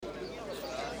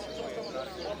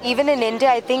Even in India,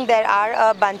 I think there are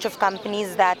a bunch of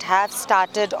companies that have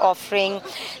started offering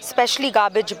especially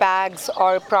garbage bags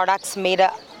or products made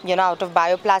out of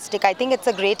bioplastic. I think it's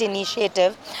a great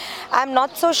initiative. I'm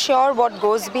not so sure what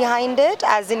goes behind it,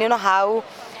 as in, how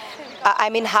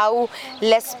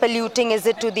less polluting is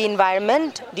it to the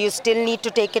environment? Do you still need to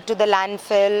take it to the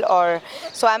landfill? Or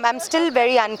so I'm still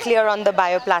very unclear on the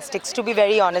bioplastics, to be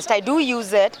very honest. I do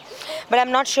use it, but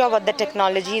I'm not sure what the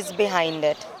technology is behind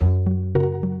it.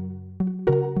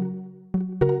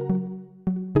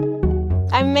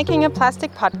 I'm making a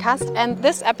plastic podcast, and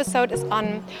this episode is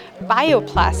on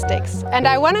bioplastics. And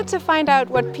I wanted to find out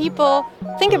what people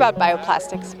think about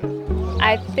bioplastics.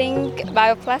 I think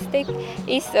bioplastic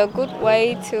is a good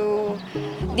way to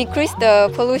decrease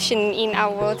the pollution in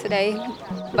our world today.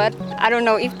 But I don't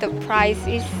know if the price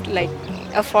is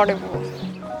affordable.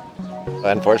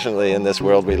 Unfortunately, in this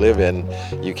world we live in,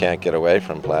 you can't get away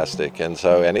from plastic. And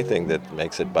so anything that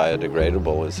makes it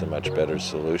biodegradable is a much better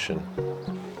solution.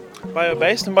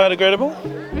 Bio-based and biodegradable?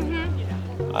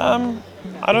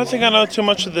 I don't think I know too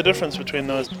much of the difference between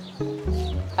those.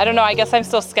 I don't know, I guess I'm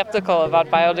still skeptical about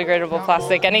biodegradable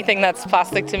plastic. Anything that's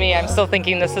plastic to me, I'm still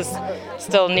thinking this is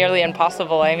still nearly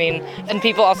impossible. And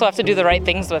people also have to do the right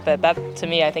things with it. That, to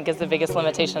me, I think is the biggest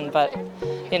limitation. But,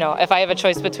 if I have a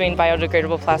choice between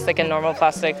biodegradable plastic and normal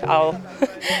plastic, I'll,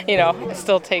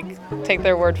 still take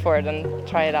their word for it and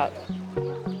try it out.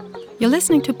 You're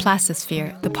listening to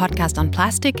Plastisphere, the podcast on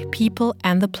plastic, people,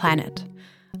 and the planet.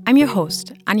 I'm your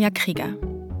host, Anja Krieger.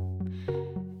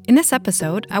 In this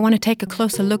episode, I want to take a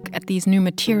closer look at these new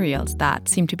materials that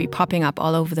seem to be popping up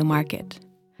all over the market.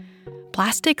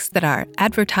 Plastics that are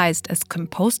advertised as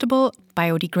compostable,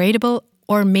 biodegradable,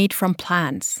 or made from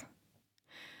plants.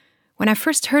 When I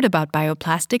first heard about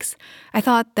bioplastics, I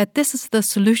thought that this is the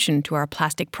solution to our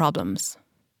plastic problems.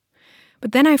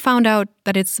 But then I found out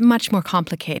that it's much more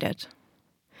complicated.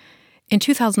 In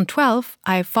 2012,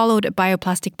 I followed a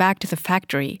bioplastic bag to the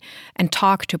factory and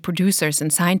talked to producers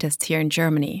and scientists here in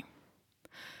Germany.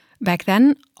 Back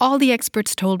then, all the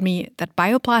experts told me that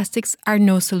bioplastics are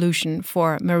no solution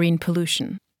for marine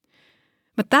pollution.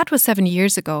 But that was 7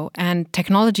 years ago, and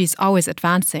technology is always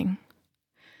advancing.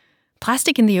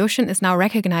 Plastic in the ocean is now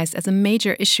recognized as a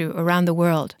major issue around the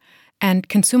world, and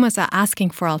consumers are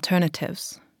asking for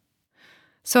alternatives.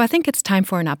 So I think it's time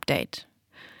for an update.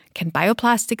 Can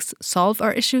bioplastics solve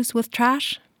our issues with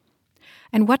trash?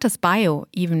 And what does bio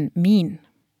even mean?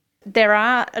 There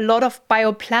are a lot of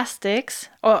bioplastics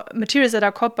or materials that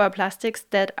are called bioplastics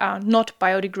that are not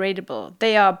biodegradable.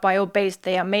 They are bio-based,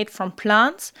 they are made from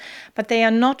plants, but they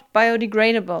are not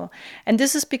biodegradable. And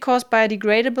this is because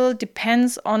biodegradable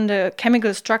depends on the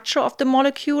chemical structure of the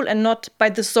molecule and not by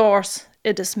the source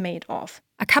it is made of.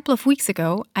 A couple of weeks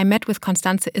ago, I met with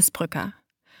Constanze Isbrücker.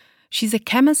 She's a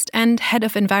chemist and head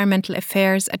of environmental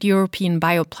affairs at European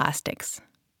Bioplastics.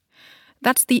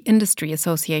 That's the industry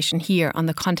association here on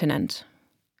the continent.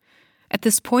 At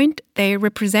this point, they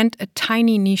represent a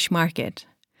tiny niche market.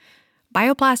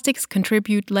 Bioplastics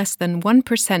contribute less than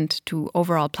 1% to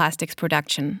overall plastics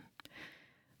production.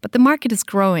 But the market is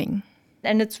growing.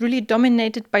 And it's really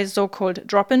dominated by so-called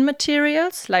drop-in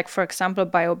materials, like, for example,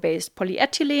 bio-based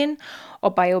polyethylene or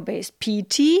bio-based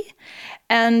PET.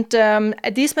 And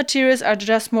these materials are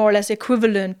just more or less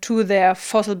equivalent to their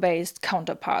fossil-based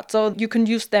counterparts. So you can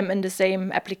use them in the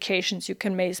same applications. You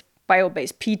can make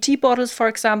bio-based PET bottles, for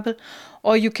example,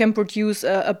 or you can produce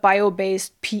a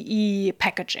bio-based PE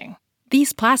packaging.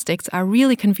 These plastics are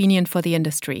really convenient for the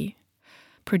industry.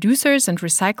 Producers and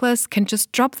recyclers can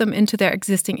just drop them into their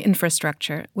existing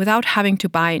infrastructure without having to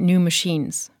buy new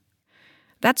machines.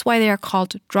 That's why they are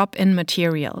called drop-in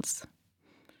materials.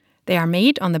 They are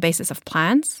made on the basis of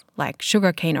plants, like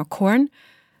sugarcane or corn,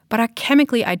 but are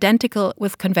chemically identical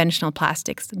with conventional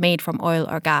plastics made from oil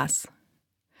or gas.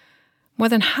 More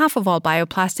than half of all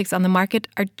bioplastics on the market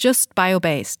are just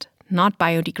bio-based, not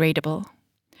biodegradable.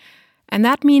 And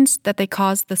that means that they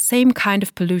cause the same kind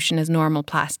of pollution as normal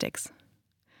plastics.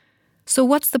 So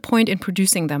what's the point in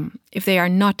producing them if they are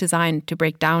not designed to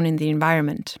break down in the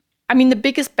environment? I mean, the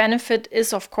biggest benefit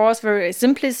is, of course, very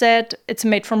simply said, it's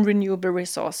made from renewable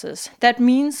resources. That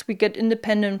means we get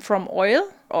independent from oil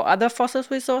or other fossil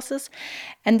resources.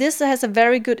 And this has a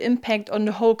very good impact on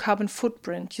the whole carbon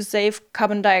footprint. You save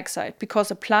carbon dioxide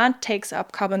because a plant takes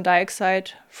up carbon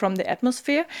dioxide from the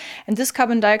atmosphere. And this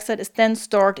carbon dioxide is then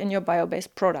stored in your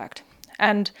bio-based product.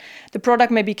 And the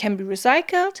product maybe can be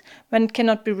recycled. When it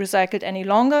cannot be recycled any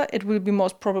longer, it will be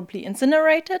most probably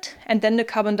incinerated, and then the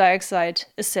carbon dioxide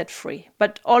is set free.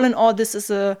 But all in all, this is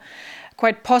a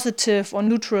quite positive or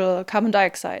neutral carbon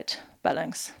dioxide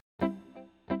balance.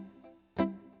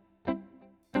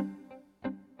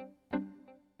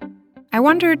 I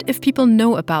wondered if people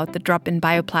know about the drop-in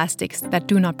bioplastics that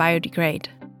do not biodegrade.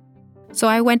 So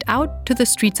I went out to the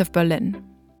streets of Berlin.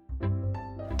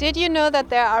 Did you know that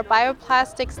there are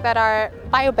bioplastics that are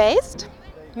bio-based,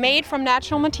 made from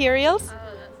natural materials,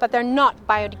 but they're not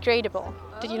biodegradable?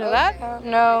 Did you know that?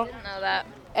 No. Didn't know that.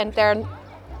 And they're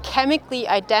chemically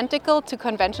identical to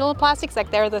conventional plastics,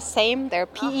 like they're the same, they're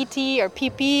PET or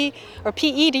PP or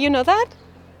PE. Do you know that?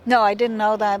 No, I didn't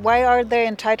know that. Why are they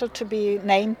entitled to be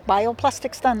named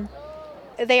bioplastics then?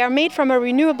 They are made from a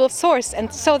renewable source,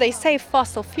 and so they save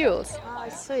fossil fuels.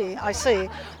 I see.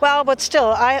 Well, but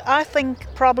still, I think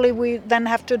probably we then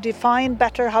have to define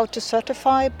better how to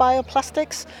certify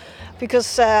bioplastics,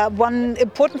 because one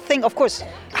important thing, of course,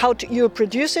 how you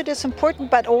produce it is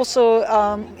important, but also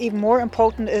even more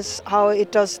important is how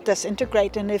it does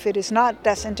disintegrate. And if it is not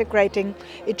disintegrating,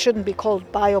 it shouldn't be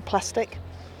called bioplastic.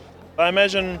 I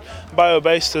imagine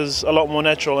bio-based is a lot more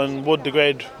natural and would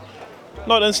degrade,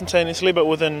 not instantaneously, but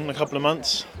within a couple of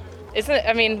months. Isn't it?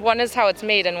 I mean, one is how it's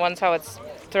made and one's how it's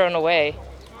thrown away.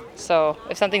 So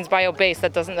if something's bio-based,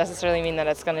 that doesn't necessarily mean that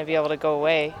it's going to be able to go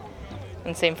away.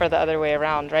 And same for the other way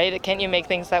around, right? Can't you make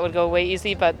things that would go away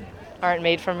easy but aren't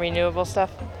made from renewable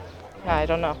stuff? Yeah, I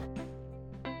don't know.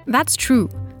 That's true.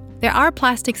 There are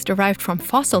plastics derived from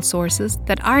fossil sources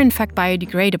that are in fact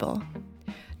biodegradable.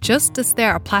 Just as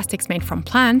there are plastics made from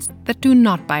plants that do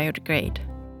not biodegrade.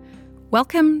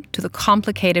 Welcome to the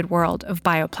complicated world of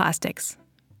bioplastics.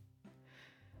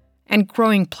 And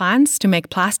growing plants to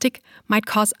make plastic might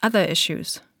cause other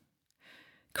issues.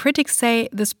 Critics say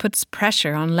this puts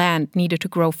pressure on land needed to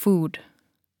grow food.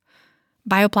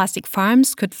 Bioplastic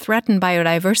farms could threaten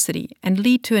biodiversity and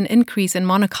lead to an increase in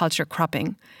monoculture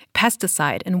cropping,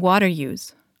 pesticide and water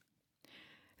use.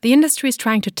 The industry is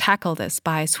trying to tackle this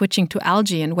by switching to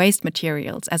algae and waste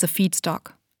materials as a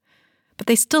feedstock. But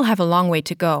they still have a long way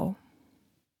to go.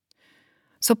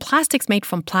 So plastics made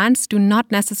from plants do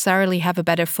not necessarily have a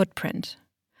better footprint.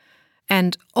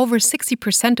 And over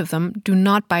 60% of them do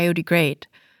not biodegrade,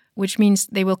 which means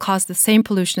they will cause the same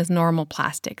pollution as normal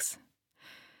plastics.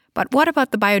 But what about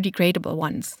the biodegradable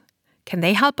ones? Can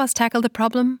they help us tackle the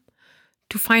problem?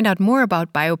 To find out more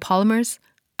about biopolymers,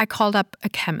 I called up a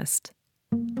chemist.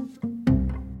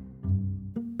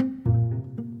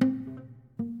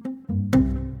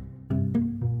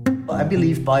 I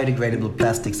believe biodegradable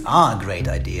plastics are a great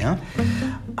idea.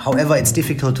 However, it's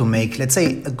difficult to make, let's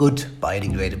say, a good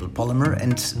biodegradable polymer,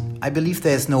 and I believe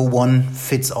there's no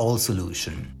one-fits-all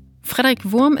solution. Frederik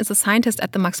Wurm is a scientist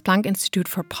at the Max Planck Institute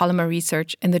for Polymer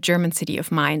Research in the German city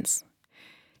of Mainz.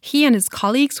 He and his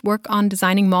colleagues work on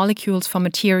designing molecules for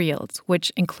materials,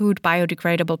 which include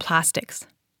biodegradable plastics.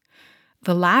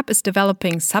 The lab is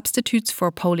developing substitutes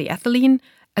for polyethylene,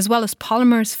 as well as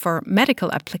polymers for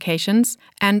medical applications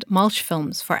and mulch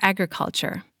films for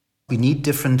agriculture. We need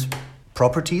different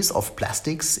properties of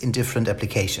plastics in different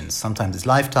applications. Sometimes it's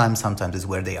lifetime, sometimes it's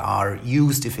where they are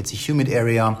used, if it's a humid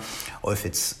area or if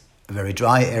it's a very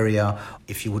dry area.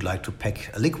 If you would like to pack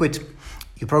a liquid,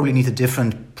 you probably need a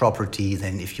different property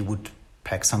than if you would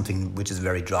pack something which is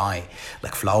very dry,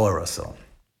 like flour or so.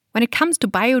 When it comes to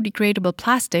biodegradable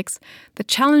plastics, the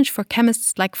challenge for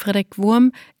chemists like Frederik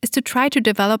Wurm is to try to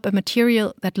develop a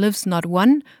material that lives not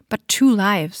one, but two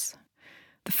lives.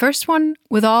 The first one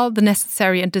with all the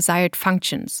necessary and desired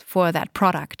functions for that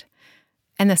product.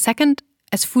 And the second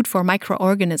as food for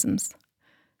microorganisms.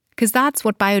 Because that's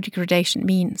what biodegradation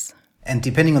means. And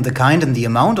depending on the kind and the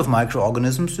amount of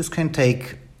microorganisms, this can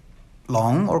take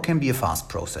long or can be a fast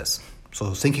process.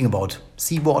 So thinking about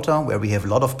seawater, where we have a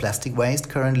lot of plastic waste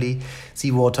currently,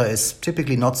 seawater is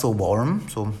typically not so warm,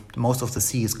 so most of the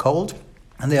sea is cold.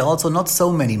 And there are also not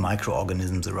so many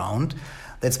microorganisms around.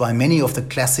 That's why many of the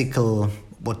classical,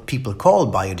 what people call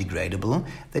biodegradable,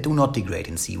 they do not degrade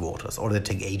in seawaters, or they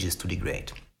take ages to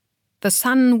degrade. The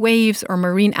sun, waves, or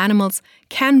marine animals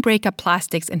can break up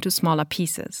plastics into smaller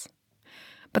pieces.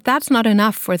 But that's not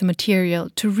enough for the material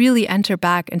to really enter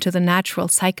back into the natural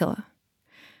cycle.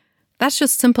 That's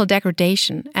just simple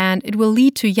degradation, and it will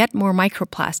lead to yet more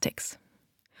microplastics.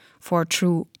 For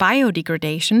true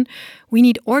biodegradation, we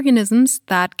need organisms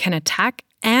that can attack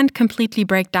and completely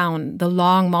break down the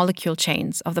long molecule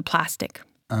chains of the plastic.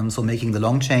 So making the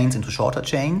long chains into shorter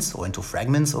chains or into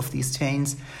fragments of these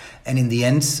chains. And in the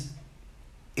end,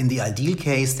 in the ideal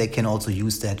case, they can also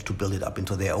use that to build it up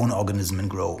into their own organism and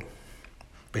grow.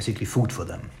 Basically food for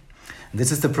them.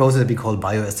 This is the process that we call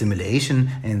bioassimilation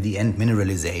and in the end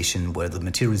mineralization, where the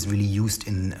material is really used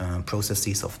in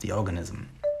processes of the organism.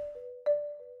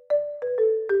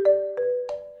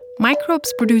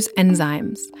 Microbes produce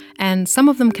enzymes, and some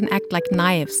of them can act like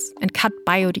knives and cut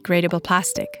biodegradable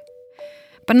plastic.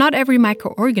 But not every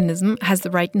microorganism has the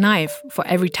right knife for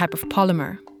every type of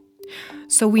polymer.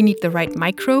 So we need the right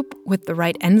microbe with the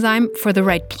right enzyme for the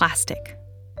right plastic.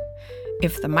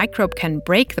 If the microbe can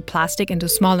break the plastic into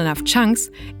small enough chunks,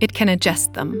 it can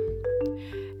ingest them.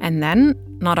 And then,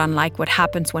 not unlike what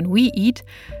happens when we eat,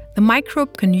 the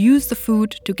microbe can use the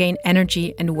food to gain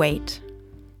energy and weight.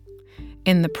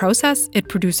 In the process, it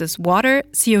produces water,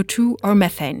 CO2, or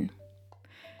methane.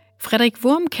 Frederik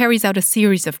Wurm carries out a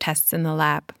series of tests in the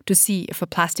lab to see if a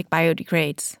plastic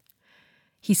biodegrades.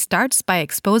 He starts by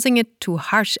exposing it to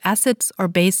harsh acids or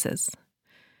bases.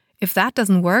 If that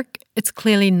doesn't work, it's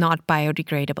clearly not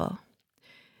biodegradable.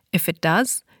 If it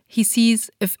does, he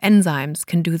sees if enzymes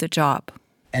can do the job.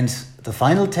 And the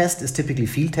final test is typically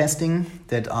field testing,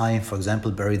 that I, for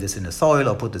example, bury this in the soil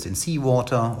or put this in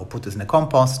seawater or put this in a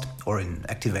compost or in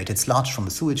activated sludge from a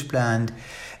sewage plant,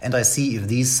 and I see if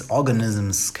these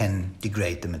organisms can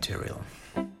degrade the material.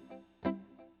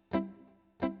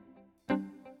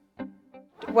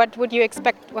 What would you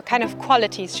expect? What kind of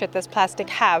qualities should this plastic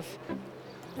have?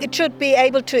 It should be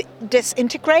able to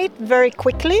disintegrate very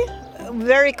quickly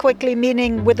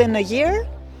meaning within a year.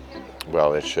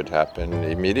 Well, it should happen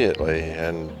immediately,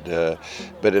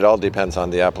 but it all depends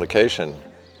on the application.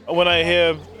 When I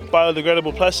hear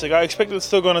biodegradable plastic, I expect it's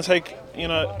still going to take,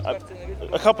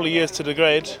 a couple of years to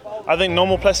degrade. I think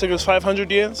normal plastic is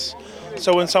 500 years.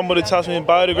 So when somebody tells me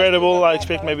biodegradable, I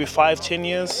expect maybe 5-10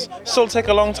 years. Still take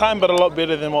a long time, but a lot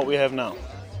better than what we have now.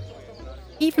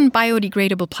 Even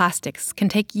biodegradable plastics can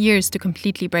take years to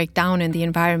completely break down in the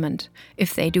environment,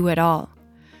 if they do at all.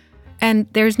 And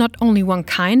there's not only one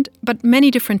kind, but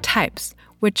many different types,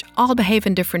 which all behave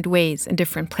in different ways in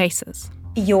different places.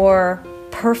 You're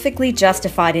perfectly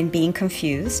justified in being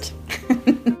confused.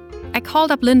 I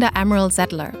called up Linda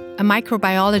Amaral-Zettler, a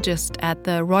microbiologist at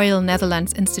the Royal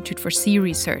Netherlands Institute for Sea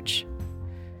Research.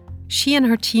 She and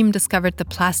her team discovered the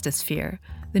plastisphere,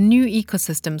 the new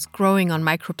ecosystems growing on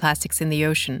microplastics in the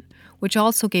ocean, which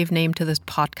also gave name to this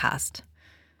podcast.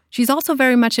 She's also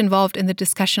very much involved in the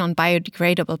discussion on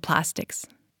biodegradable plastics.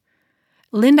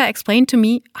 Linda explained to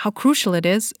me how crucial it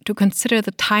is to consider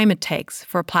the time it takes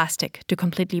for a plastic to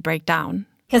completely break down.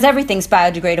 Because everything's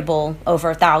biodegradable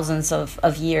over thousands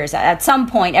of years. At some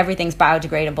point, everything's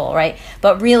biodegradable, right?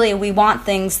 But really, we want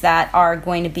things that are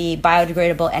going to be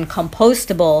biodegradable and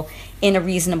compostable in a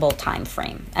reasonable time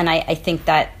frame. And I think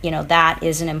that, that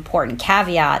is an important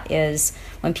caveat, is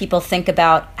when people think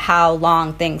about how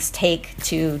long things take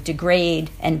to degrade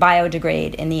and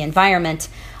biodegrade in the environment,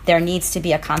 there needs to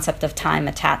be a concept of time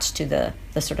attached to the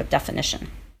sort of definition.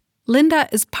 Linda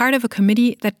is part of a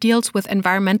committee that deals with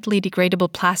environmentally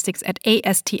degradable plastics at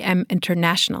ASTM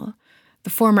International, the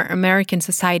former American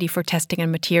Society for Testing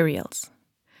and Materials.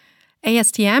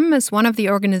 ASTM is one of the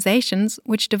organizations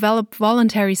which develop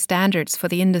voluntary standards for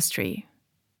the industry.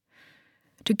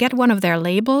 To get one of their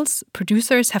labels,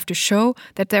 producers have to show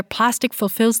that their plastic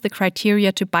fulfills the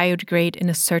criteria to biodegrade in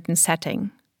a certain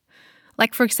setting.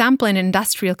 Like, for example, in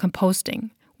industrial composting,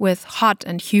 with hot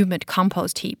and humid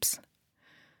compost heaps.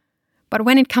 But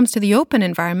when it comes to the open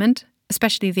environment,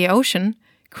 especially the ocean,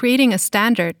 creating a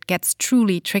standard gets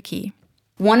truly tricky.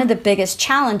 One of the biggest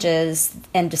challenges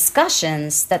and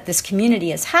discussions that this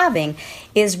community is having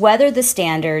is whether the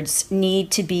standards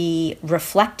need to be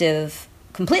reflective,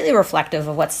 completely reflective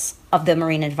of the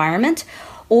marine environment,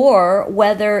 or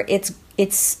whether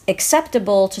it's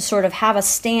acceptable to sort of have a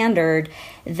standard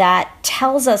that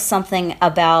tells us something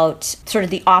about sort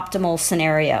of the optimal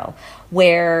scenario,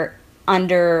 where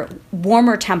under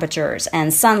warmer temperatures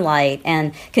and sunlight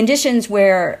and conditions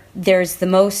where there's the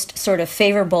most sort of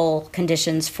favorable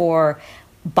conditions for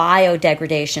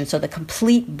biodegradation, so the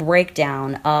complete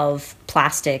breakdown of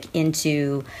plastic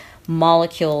into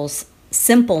molecules,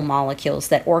 simple molecules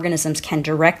that organisms can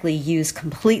directly use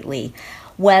completely,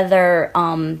 whether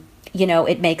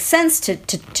it makes sense to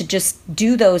just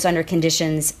do those under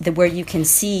conditions where you can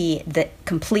see the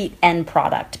complete end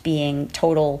product being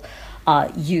total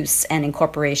use and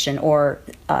incorporation or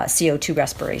CO2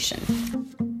 respiration.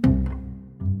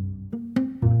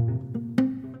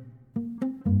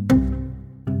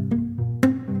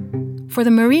 For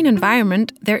the marine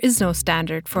environment, there is no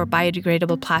standard for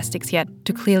biodegradable plastics yet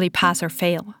to clearly pass or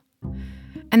fail.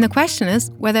 And the question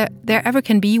is whether there ever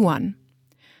can be one.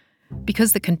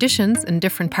 Because the conditions in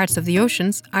different parts of the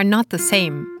oceans are not the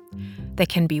same. They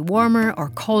can be warmer or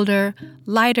colder,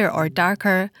 lighter or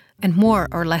darker, and more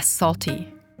or less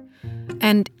salty.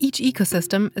 And each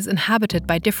ecosystem is inhabited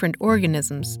by different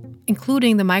organisms,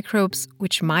 including the microbes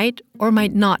which might or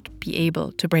might not be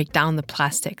able to break down the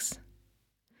plastics.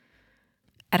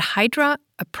 At Hydra,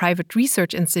 a private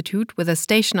research institute with a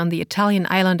station on the Italian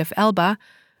island of Elba,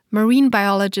 marine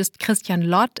biologist Christian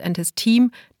Lott and his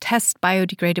team test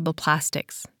biodegradable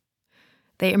plastics.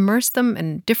 They immerse them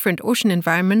in different ocean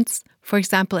environments, for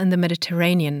example in the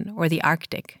Mediterranean or the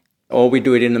Arctic. Or we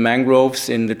do it in the mangroves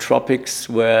in the tropics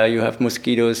where you have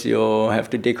mosquitoes, you have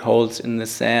to dig holes in the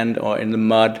sand or in the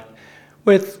mud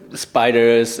with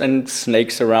spiders and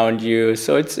snakes around you.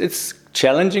 So it's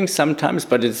challenging sometimes,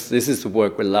 but this is the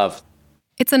work we love.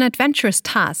 It's an adventurous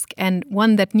task and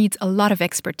one that needs a lot of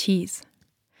expertise.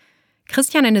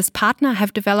 Christian and his partner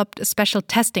have developed a special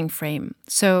testing frame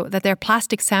so that their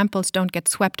plastic samples don't get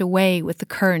swept away with the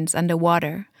currents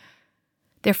underwater.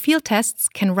 Their field tests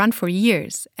can run for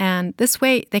years, and this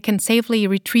way they can safely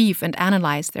retrieve and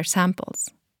analyze their samples.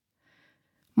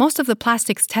 Most of the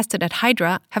plastics tested at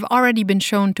Hydra have already been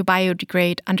shown to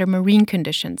biodegrade under marine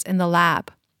conditions in the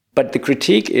lab. But the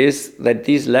critique is that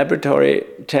these laboratory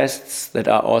tests that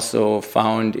are also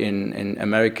found in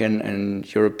American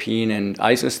and European and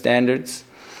ISO standards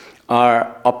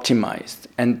are optimized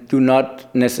and do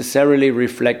not necessarily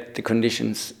reflect the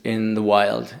conditions in the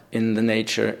wild, in the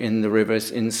nature, in the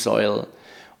rivers, in soil,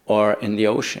 or in the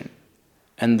ocean.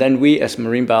 And then we as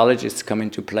marine biologists come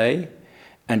into play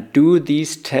and do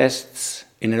these tests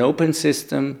in an open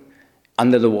system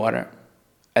under the water,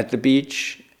 at the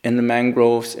beach, in the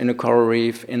mangroves, in a coral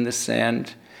reef, in the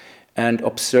sand, and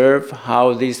observe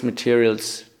how these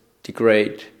materials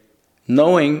degrade,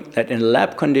 knowing that in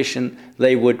lab condition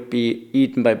they would be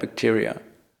eaten by bacteria.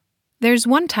 There's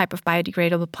one type of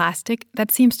biodegradable plastic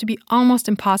that seems to be almost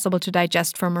impossible to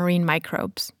digest for marine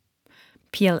microbes: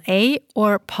 PLA,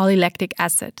 or polylactic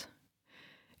acid.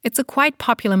 It's a quite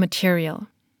popular material.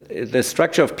 The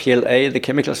structure of PLA, the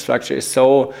chemical structure, is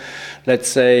so, let's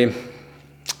say,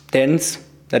 dense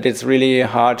that it's really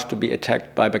hard to be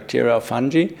attacked by bacteria or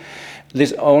fungi.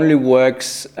 This only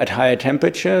works at higher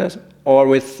temperatures or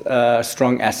with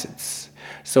strong acids.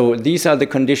 So these are the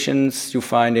conditions you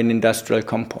find in industrial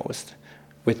compost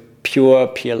with pure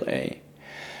PLA.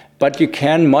 But you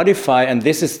can modify, and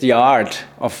this is the art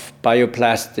of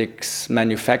bioplastics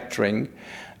manufacturing,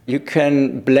 you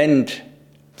can blend,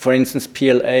 for instance,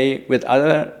 PLA with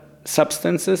other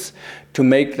substances to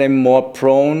make them more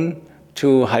prone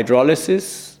to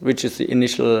hydrolysis, which is the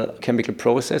initial chemical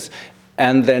process,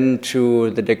 and then to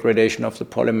the degradation of the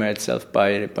polymer itself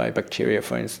by bacteria,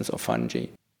 for instance, or fungi.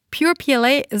 Pure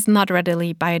PLA is not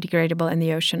readily biodegradable in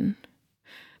the ocean.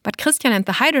 But Christian and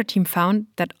the Hydra team found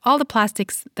that all the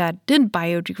plastics that did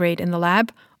biodegrade in the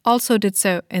lab also did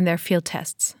so in their field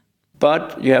tests.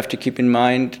 But you have to keep in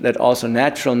mind that also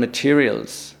natural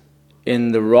materials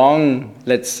in the wrong,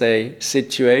 let's say,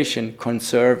 situation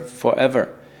conserve forever.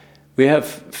 We have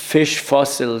fish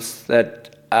fossils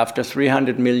that after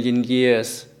 300 million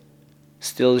years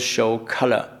still show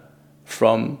color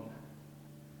from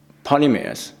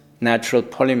polymers, natural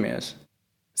polymers.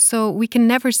 So we can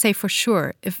never say for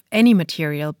sure if any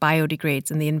material biodegrades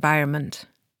in the environment.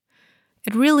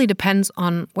 It really depends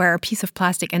on where a piece of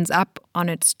plastic ends up on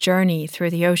its journey through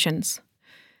the oceans,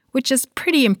 which is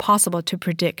pretty impossible to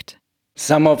predict.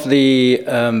 Some of the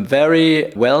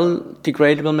very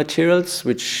well-degradable materials,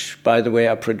 which, by the way,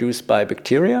 are produced by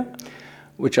bacteria,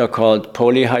 which are called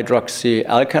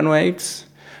polyhydroxyalkanoates,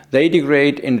 they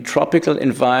degrade in a tropical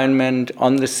environment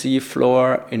on the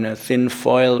seafloor in a thin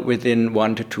foil within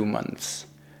 1 to 2 months.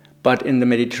 But in the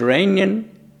Mediterranean,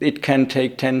 it can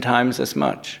take 10 times as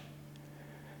much.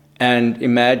 And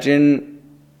imagine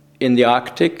in the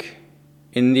Arctic,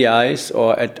 in the ice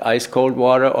or at ice-cold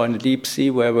water or in the deep sea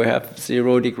where we have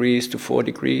 0 degrees to 4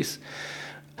 degrees,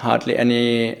 hardly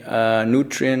any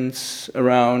nutrients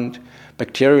around,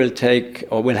 bacteria will take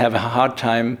or will have a hard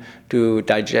time to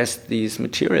digest these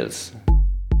materials.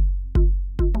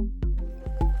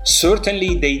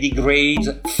 Certainly they degrade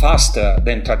faster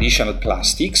than traditional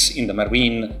plastics in the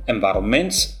marine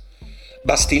environments,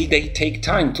 but still they take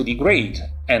time to degrade.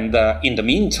 And in the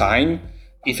meantime,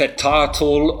 if a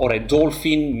turtle or a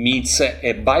dolphin meets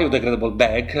a biodegradable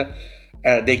bag,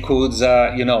 they could,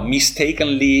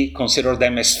 mistakenly consider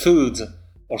them as food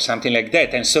or something like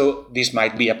that. And so this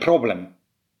might be a problem.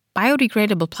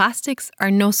 Biodegradable plastics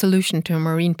are no solution to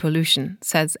marine pollution,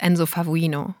 says Enzo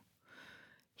Favuino.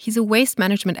 He's a waste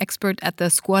management expert at the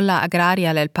Scuola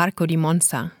Agraria del Parco di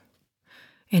Monza.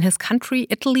 In his country,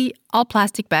 Italy, all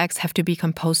plastic bags have to be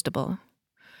compostable.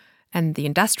 And the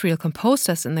industrial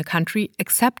composters in the country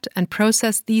accept and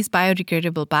process these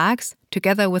biodegradable bags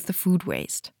together with the food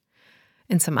waste.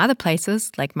 In some other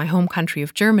places, like my home country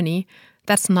of Germany,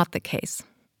 that's not the case.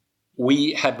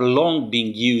 We have long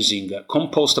been using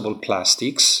compostable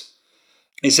plastics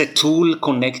as a tool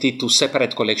connected to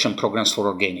separate collection programs for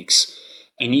organics.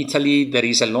 In Italy, there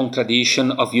is a long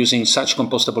tradition of using such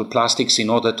compostable plastics in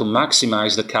order to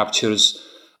maximize the captures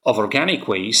of organic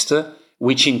waste,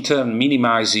 which in turn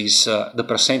minimizes the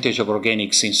percentage of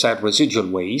organics inside residual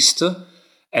waste,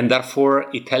 and therefore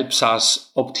it helps us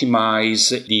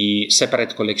optimize the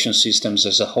separate collection systems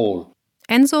as a whole.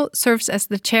 Enzo serves as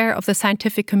the chair of the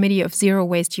Scientific Committee of Zero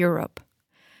Waste Europe.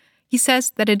 He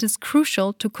says that it is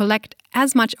crucial to collect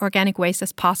as much organic waste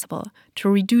as possible to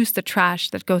reduce the trash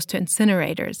that goes to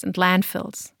incinerators and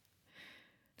landfills.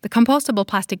 The compostable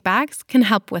plastic bags can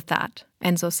help with that,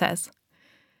 Enzo says.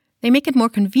 They make it more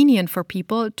convenient for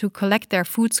people to collect their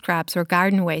food scraps or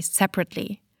garden waste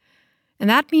separately. And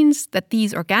that means that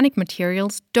these organic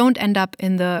materials don't end up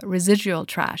in the residual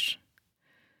trash.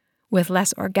 With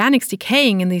less organics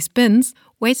decaying in these bins,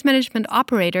 waste management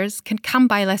operators can come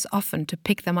by less often to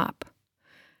pick them up.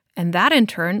 And that in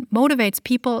turn motivates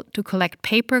people to collect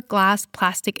paper, glass,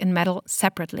 plastic, and metal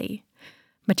separately,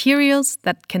 materials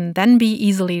that can then be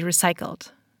easily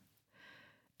recycled.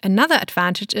 Another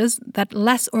advantage is that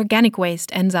less organic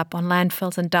waste ends up on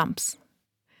landfills and dumps.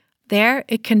 There,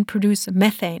 it can produce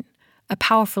methane, a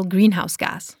powerful greenhouse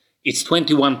gas. It's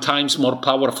 21 times more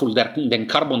powerful than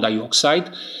carbon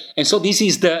dioxide. And so this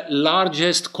is the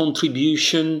largest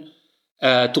contribution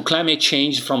to climate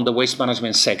change from the waste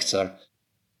management sector.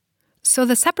 So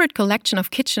the separate collection of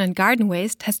kitchen and garden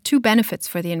waste has two benefits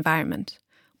for the environment: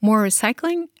 more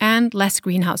recycling and less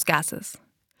greenhouse gases.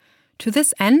 To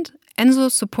this end, Enzo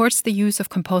supports the use of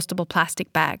compostable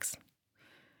plastic bags.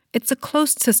 It's a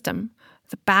closed system.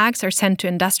 The bags are sent to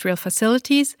industrial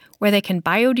facilities where they can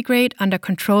biodegrade under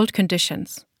controlled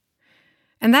conditions.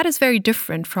 And that is very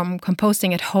different from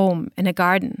composting at home in a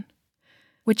garden,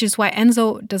 which is why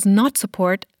Enzo does not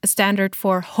support a standard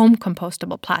for home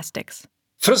compostable plastics.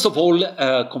 First of all,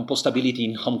 compostability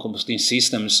in home composting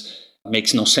systems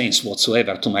makes no sense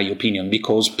whatsoever, to my opinion,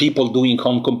 because people doing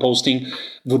home composting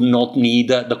would not need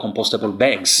the compostable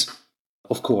bags.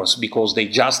 Of course, because they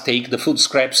just take the food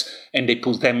scraps and they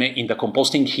put them in the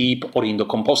composting heap or in the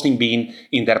composting bin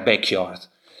in their backyard.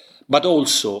 But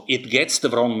also, it gets the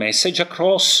wrong message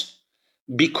across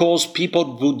because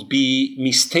people would be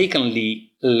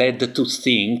mistakenly led to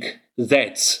think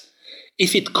that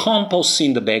if it composts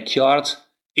in the backyard,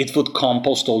 it would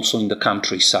compost also in the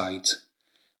countryside,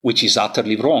 which is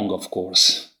utterly wrong, of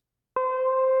course.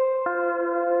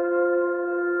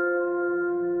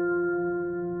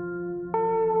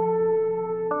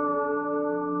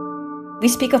 We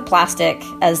speak of plastic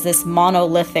as this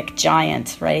monolithic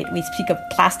giant, right? We speak of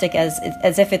plastic as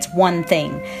if it's one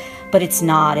thing, but it's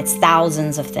not. It's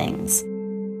thousands of things.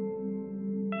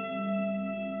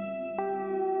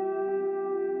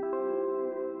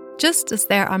 Just as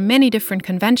there are many different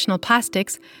conventional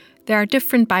plastics, there are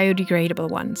different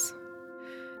biodegradable ones.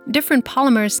 Different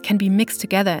polymers can be mixed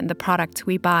together in the products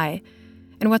we buy,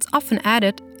 and what's often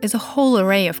added is a whole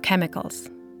array of chemicals.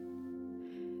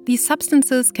 These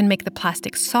substances can make the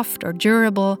plastic soft or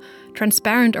durable,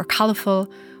 transparent or colorful,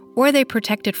 or they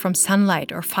protect it from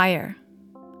sunlight or fire.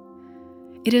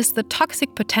 It is the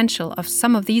toxic potential of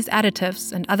some of these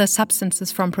additives and other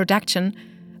substances from production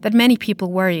that many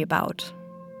people worry about.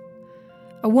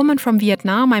 A woman from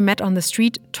Vietnam I met on the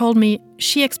street told me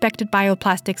she expected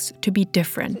bioplastics to be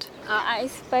different. I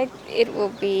expect it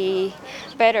will be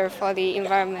better for the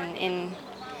environment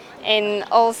and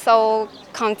also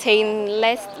contain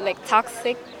less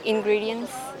toxic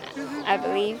ingredients, I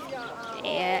believe.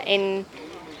 In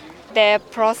their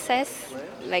process,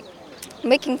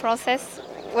 making process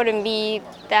wouldn't be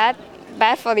that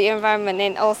bad for the environment,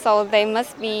 and also they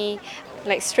must be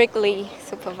strictly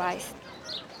supervised.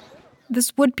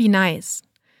 This would be nice,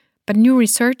 but new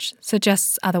research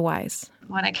suggests otherwise.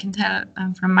 What I can tell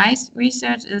from my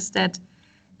research is that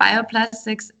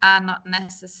bioplastics are not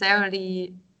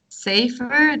necessarily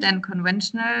safer than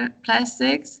conventional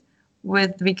plastics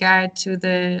with regard to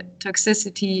the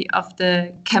toxicity of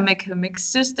the chemical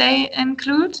mixtures they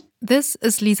include. This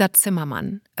is Lisa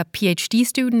Zimmermann, a PhD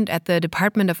student at the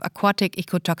Department of Aquatic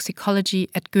Ecotoxicology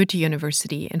at Goethe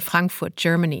University in Frankfurt,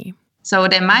 Germany. So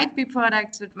there might be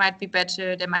products which might be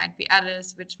better, there might be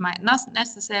others which might not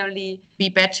necessarily be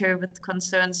better with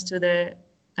concerns to the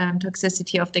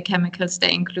toxicity of the chemicals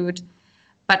they include.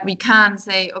 But we can't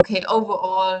say, okay,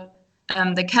 overall,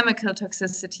 the chemical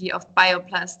toxicity of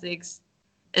bioplastics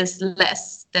is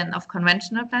less than of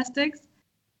conventional plastics.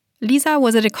 Lisa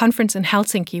was at a conference in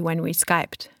Helsinki when we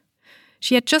Skyped.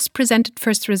 She had just presented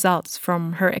first results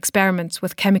from her experiments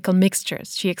with chemical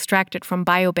mixtures she extracted from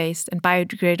bio-based and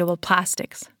biodegradable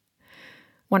plastics.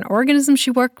 One organism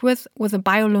she worked with was a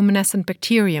bioluminescent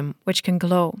bacterium, which can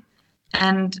glow.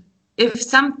 And if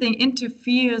something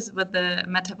interferes with the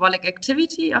metabolic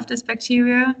activity of this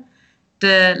bacteria,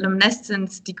 the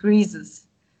luminescence decreases.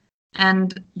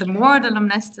 And the more the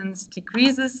luminescence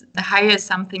decreases, the higher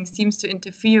something seems to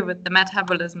interfere with the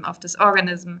metabolism of this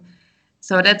organism.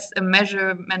 So that's a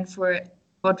measurement for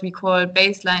what we call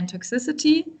baseline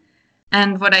toxicity.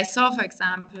 And what I saw, for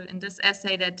example, in this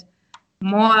assay, that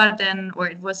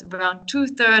it was around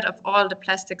 2/3 of all the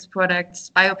plastics products,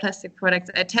 bioplastic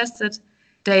products I tested,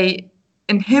 they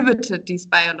inhibited these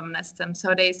bioluminescence.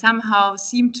 So they somehow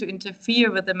seem to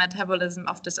interfere with the metabolism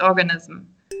of this organism.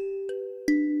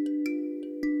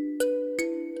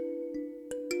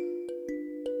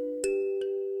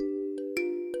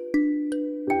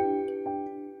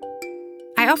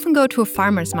 I often go to a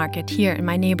farmer's market here in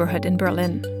my neighborhood in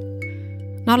Berlin.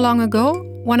 Not long ago,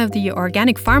 one of the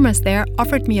organic farmers there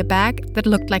offered me a bag that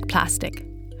looked like plastic.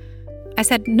 I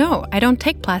said, no, I don't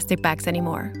take plastic bags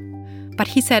anymore. But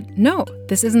he said, no,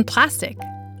 this isn't plastic.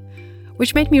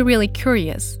 Which made me really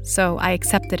curious, so I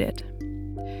accepted it.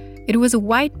 It was a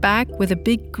white bag with a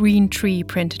big green tree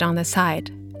printed on the side,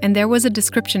 and there was a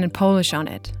description in Polish on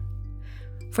it.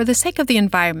 For the sake of the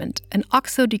environment, an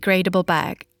oxo-degradable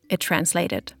bag, it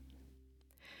translated.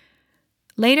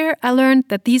 Later, I learned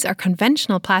that these are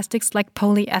conventional plastics like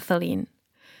polyethylene,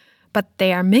 but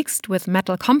they are mixed with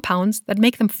metal compounds that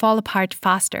make them fall apart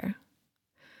faster.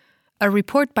 A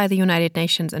report by the United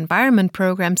Nations Environment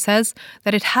Programme says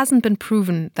that it hasn't been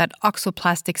proven that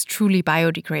oxoplastics truly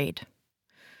biodegrade.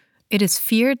 It is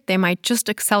feared they might just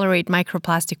accelerate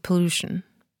microplastic pollution.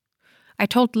 I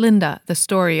told Linda the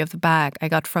story of the bag I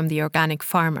got from the organic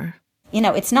farmer.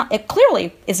 It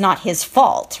clearly is not his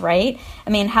fault, right? I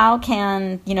mean, how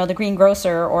can, the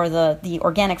greengrocer or the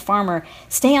organic farmer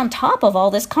stay on top of all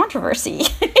this controversy,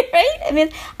 right? I mean,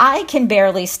 I can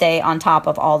barely stay on top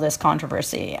of all this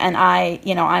controversy. And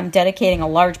I'm dedicating a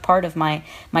large part of my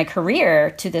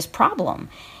career to this problem.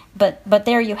 But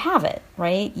there you have it,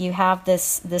 right? You have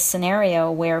this scenario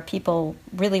where people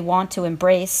really want to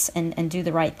embrace and do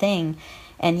the right thing.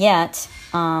 And yet,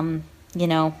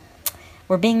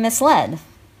 we're being misled.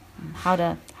 How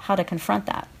to confront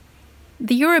that?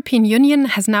 The European Union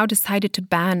has now decided to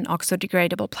ban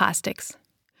oxo-degradable plastics.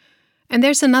 And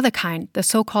there's another kind, the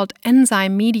so-called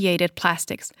enzyme-mediated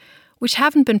plastics, which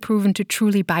haven't been proven to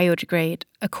truly biodegrade,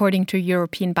 according to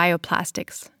European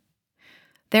Bioplastics.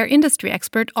 Their industry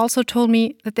expert also told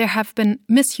me that there have been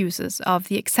misuses of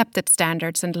the accepted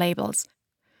standards and labels.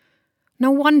 No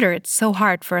wonder it's so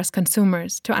hard for us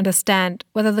consumers to understand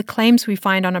whether the claims we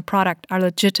find on a product are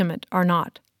legitimate or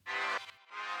not.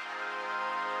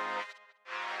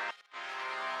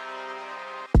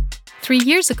 Three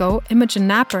years ago, Imogen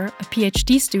Napper, a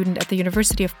PhD student at the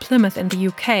University of Plymouth in the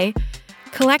UK,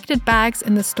 collected bags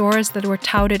in the stores that were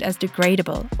touted as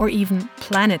degradable or even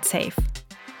planet safe.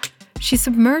 She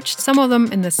submerged some of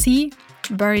them in the sea,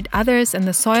 buried others in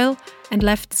the soil, and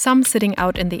left some sitting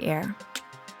out in the air.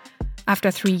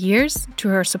 After 3 years, to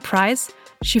her surprise,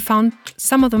 she found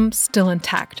some of them still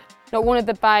intact. Not one of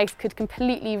the bags could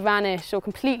completely vanish or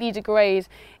completely degrade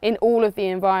in all of the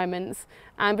environments.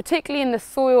 And particularly in the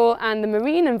soil and the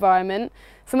marine environment,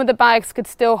 some of the bags could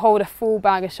still hold a full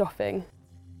bag of shopping.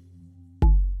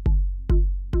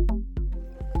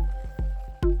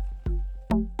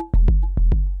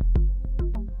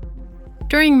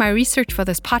 During my research for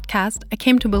this podcast, I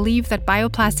came to believe that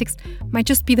bioplastics might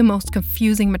just be the most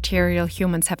confusing material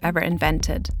humans have ever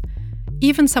invented.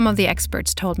 Even some of the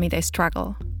experts told me they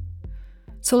struggle.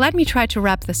 So let me try to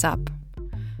wrap this up.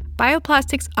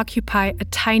 Bioplastics occupy a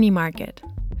tiny market.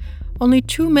 Only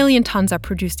 2 million tons are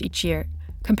produced each year,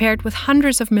 compared with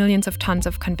hundreds of millions of tons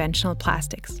of conventional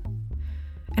plastics.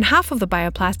 And half of the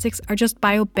bioplastics are just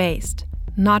bio-based,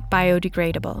 not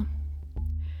biodegradable.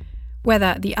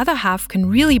 Whether the other half can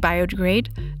really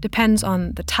biodegrade depends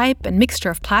on the type and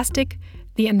mixture of plastic,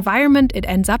 the environment it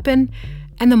ends up in,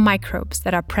 and the microbes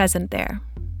that are present there.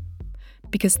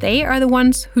 Because they are the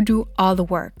ones who do all the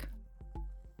work.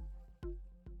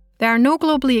 There are no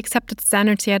globally accepted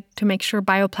standards yet to make sure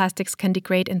bioplastics can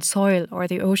degrade in soil or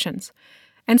the oceans,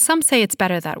 and some say it's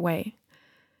better that way.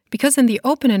 Because in the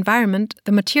open environment,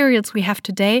 the materials we have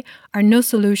today are no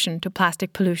solution to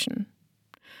plastic pollution.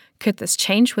 Could this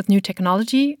change with new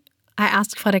technology? I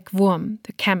asked Frederik Wurm,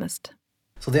 the chemist.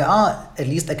 So there are at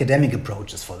least academic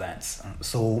approaches for that.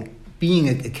 So being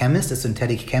a chemist, a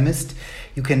synthetic chemist,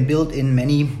 you can build in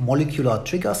many molecular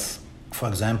triggers. For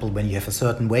example, when you have a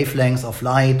certain wavelength of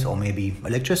light or maybe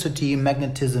electricity,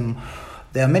 magnetism,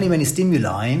 there are many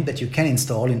stimuli that you can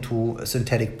install into a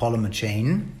synthetic polymer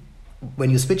chain.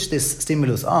 When you switch this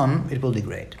stimulus on, it will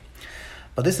degrade.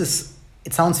 But this is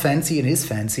It sounds fancy, it is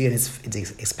fancy, and it's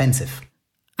expensive.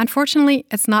 Unfortunately,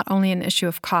 it's not only an issue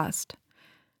of cost.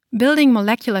 Building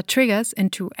molecular triggers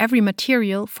into every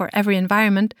material for every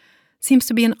environment seems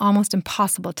to be an almost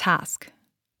impossible task.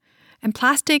 And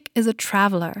plastic is a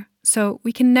traveler, so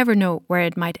we can never know where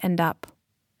it might end up.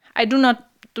 I do not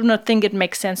think it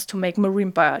makes sense to make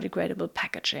marine biodegradable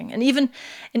packaging. And even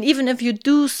if you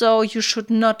do so, you should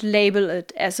not label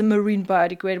it as a marine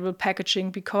biodegradable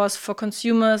packaging, because for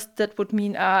consumers that would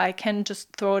mean, I can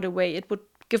just throw it away. It would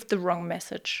give the wrong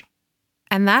message.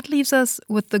 And that leaves us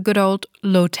with the good old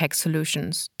low-tech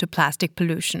solutions to plastic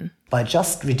pollution. By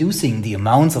just reducing the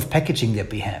amounts of packaging that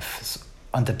we have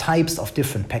and the types of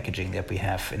different packaging that we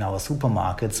have in our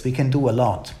supermarkets, we can do a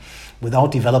lot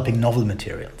without developing novel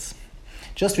materials.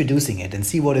 Just reducing it and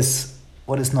see what is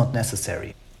not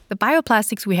necessary. The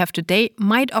bioplastics we have today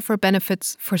might offer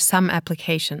benefits for some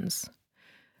applications,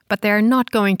 but they are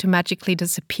not going to magically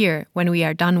disappear when we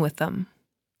are done with them.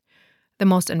 The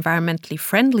most environmentally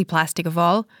friendly plastic of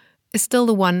all is still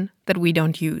the one that we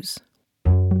don't use.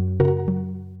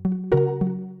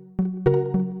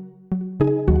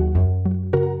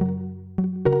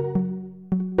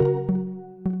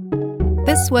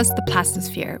 This was The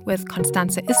Plastisphere with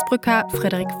Constanze Isbrücker,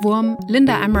 Frederik Wurm,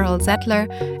 Linda Emerald Zettler,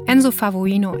 Enzo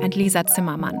Favoino and Lisa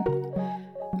Zimmermann.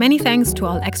 Many thanks to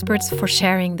all experts for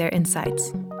sharing their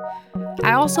insights.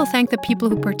 I also thank the people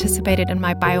who participated in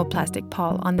my bioplastic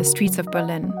poll on the streets of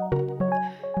Berlin.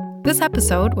 This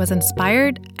episode was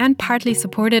inspired and partly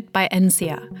supported by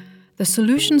ENSIA, the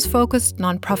solutions-focused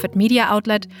nonprofit media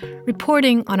outlet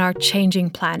reporting on our changing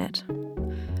planet.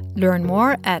 Learn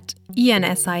more at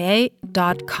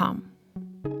ensia.com.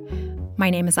 My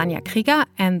name is Anja Krieger,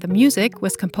 and the music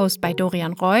was composed by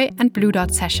Dorian Roy and Blue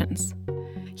Dot Sessions.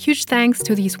 Huge thanks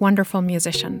to these wonderful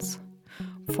musicians.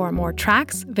 For more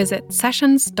tracks, visit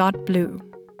sessions.blue.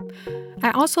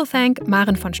 I also thank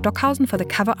Maren von Stockhausen for the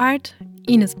cover art,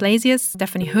 Ines Blasius,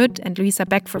 Stephanie Hood, and Luisa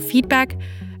Beck for feedback,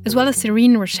 as well as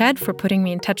Serene Rached for putting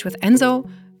me in touch with Enzo,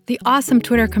 the awesome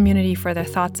Twitter community for their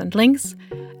thoughts and links,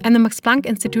 and the Max Planck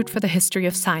Institute for the History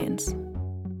of Science.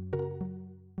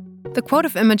 The quote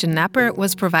of Imogen Napper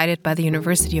was provided by the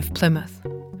University of Plymouth.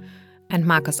 And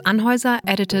Markus Anhäuser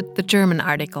edited the German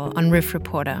article on Riff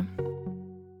Reporter.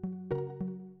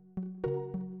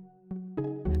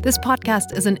 This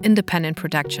podcast is an independent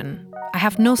production. I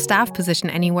have no staff position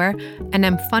anywhere, and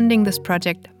I'm funding this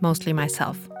project mostly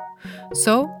myself.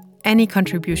 So, any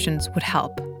contributions would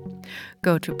help.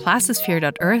 Go to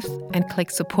plastisphere.earth and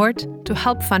click support to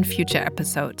help fund future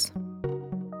episodes.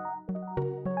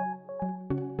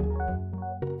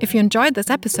 If you enjoyed this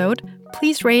episode,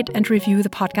 please rate and review the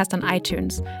podcast on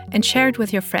iTunes and share it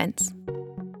with your friends.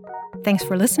 Thanks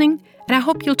for listening, and I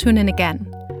hope you'll tune in again.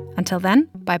 Until then,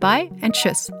 bye-bye and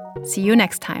tschüss. See you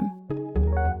next time.